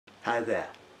Hi there,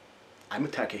 I'm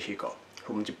Takehiko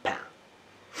from Japan.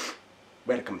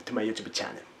 Welcome to my YouTube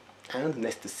channel and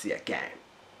nice to see you again.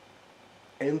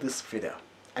 In this video,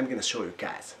 I'm gonna show you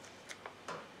guys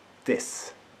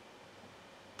this.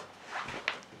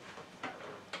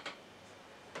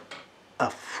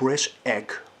 A fresh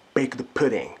egg baked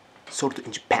pudding sold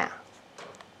in Japan.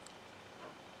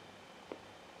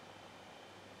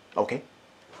 Okay?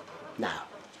 Now,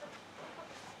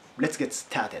 let's get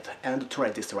started and try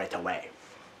this right away.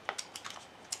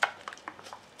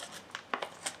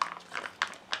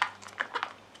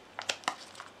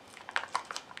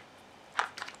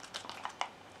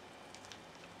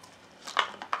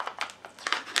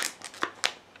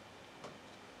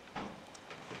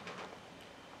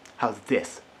 How's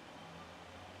this?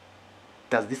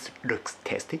 Does this look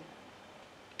tasty?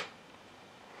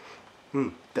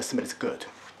 The smell is good.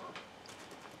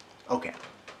 Okay,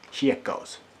 here it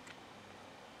goes.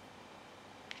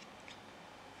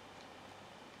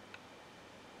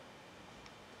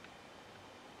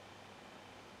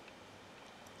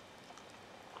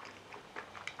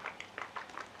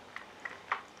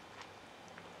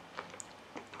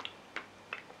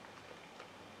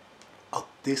 Oh,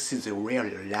 this is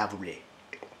really lovely.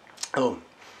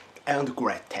 And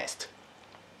great taste.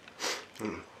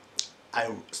 I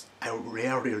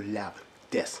really love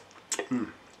this.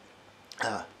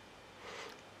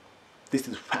 This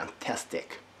is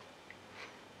fantastic.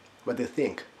 What do you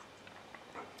think?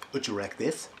 Would you like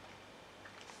this?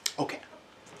 Okay.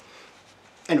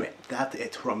 Anyway, that's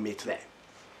it from me today.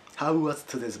 How was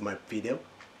today's my video?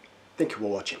 Thank you for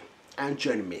watching and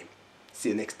joining me. See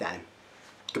you next time.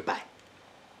 Goodbye.